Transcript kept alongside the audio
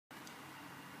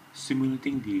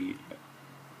simulating the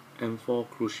M4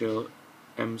 Crucial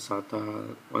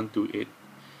mSATA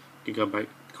 128GB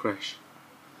crash.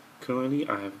 Currently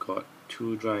I have got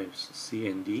two drives, C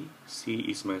and D. C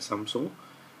is my Samsung,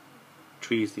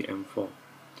 3 is the M4.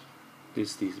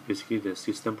 This is basically the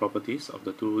system properties of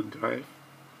the two drives.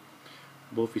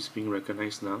 Both is being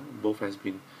recognized now. Both has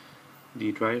been,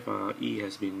 the drive E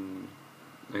has been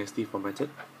nicely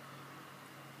formatted.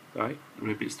 Right,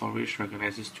 rapid storage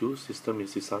recognizes 2, system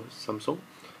is the Samsung,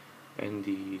 and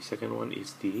the second one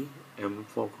is the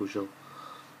M4 Crucial.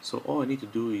 So all I need to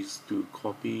do is to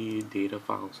copy data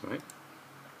files, right,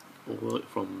 over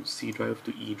from C drive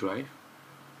to E drive,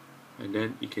 and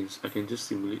then I can just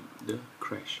simulate the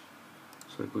crash.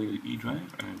 So I'm going to E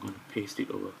drive and I'm going to paste it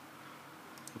over.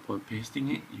 Upon pasting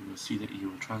it, you will see that it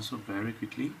will transfer very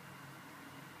quickly,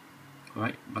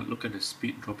 right? But look at the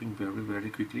speed dropping very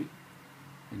quickly,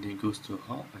 and then it goes to a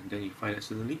halt, and then you find that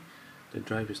suddenly the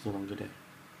drive is no longer there.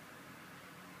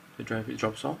 The drive, it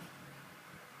drops off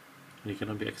and it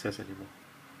cannot be accessed anymore.